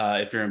one.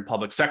 If you're in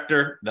public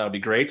sector, that'll be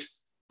great.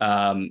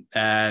 And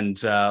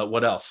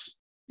what else?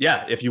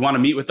 Yeah, if you want to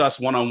meet with us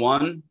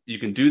one-on-one, you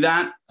can do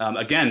that.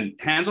 Again,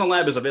 Hands-on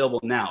Lab is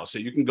available now. So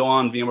you can go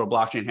on VMware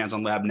Blockchain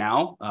Hands-on Lab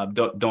now.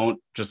 Don't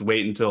just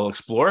wait until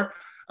Explore.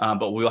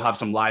 But we'll have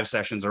some live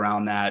sessions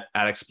around that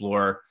at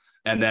Explore.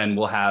 And then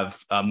we'll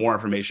have more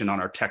information on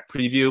our tech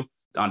preview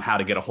on how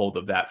to get a hold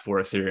of that for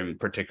Ethereum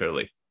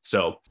particularly.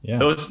 So Yeah.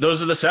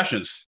 those are the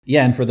sessions.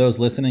 Yeah, and for those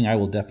listening, I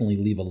will definitely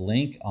leave a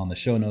link on the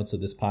show notes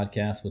of this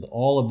podcast with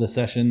all of the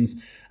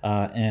sessions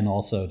and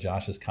also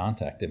Josh's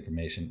contact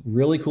information.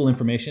 Really cool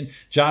information.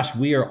 Josh,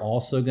 we are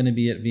also going to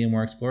be at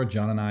VMware Explore.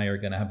 John and I are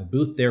going to have a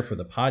booth there for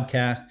the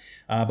podcast,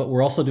 but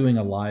we're also doing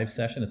a live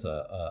session. It's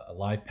a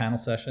live panel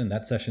session.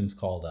 That session's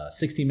called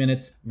 60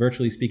 Minutes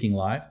Virtually Speaking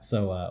Live.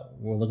 So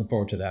we're looking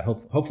forward to that.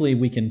 Hopefully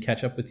we can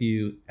catch up with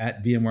you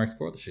at VMware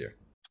Explore this year.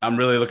 I'm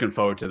really looking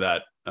forward to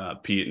that.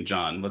 Pete and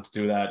John, let's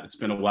do that. It's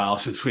been a while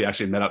since we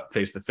actually met up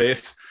face to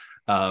face.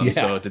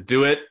 So to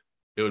do it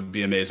would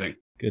be amazing.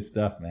 Good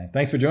stuff, man.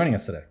 Thanks for joining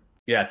us today.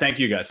 Yeah, thank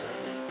you guys.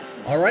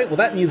 All right, well,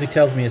 that music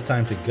tells me it's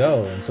time to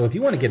go. And so if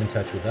you want to get in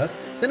touch with us,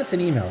 send us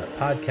an email at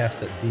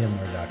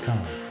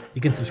podcast@vmware.com.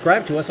 You can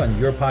subscribe to us on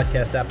your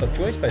podcast app of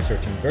choice by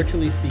searching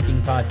Virtually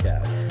Speaking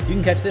Podcast. You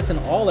can catch this in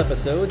all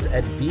episodes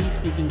at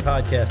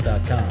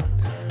vspeakingpodcast.com.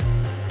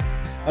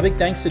 A big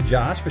thanks to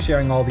Josh for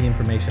sharing all the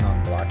information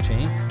on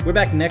blockchain. We're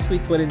back next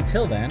week, but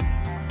until then,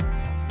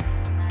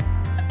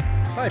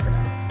 bye for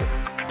now.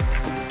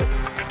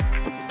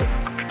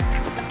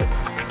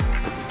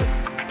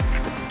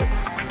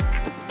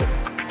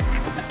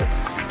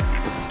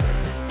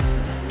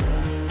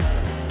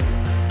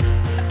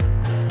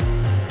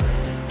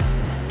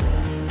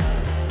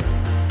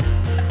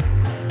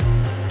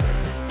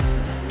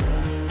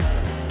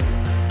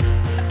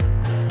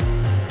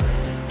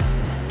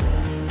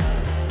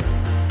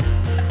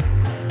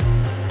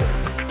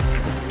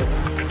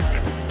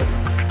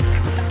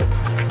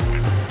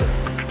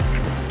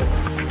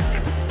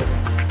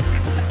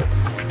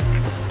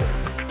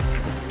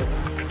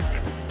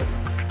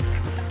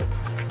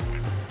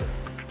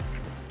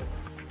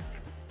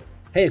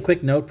 Hey, a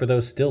quick note for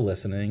those still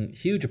listening.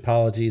 Huge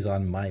apologies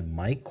on my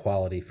mic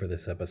quality for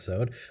this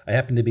episode. I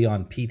happen to be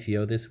on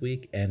PTO this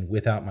week and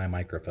without my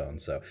microphone,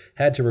 so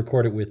had to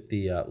record it with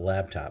the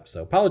laptop.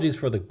 So apologies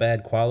for the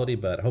bad quality,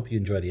 but hope you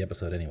enjoy the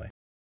episode anyway.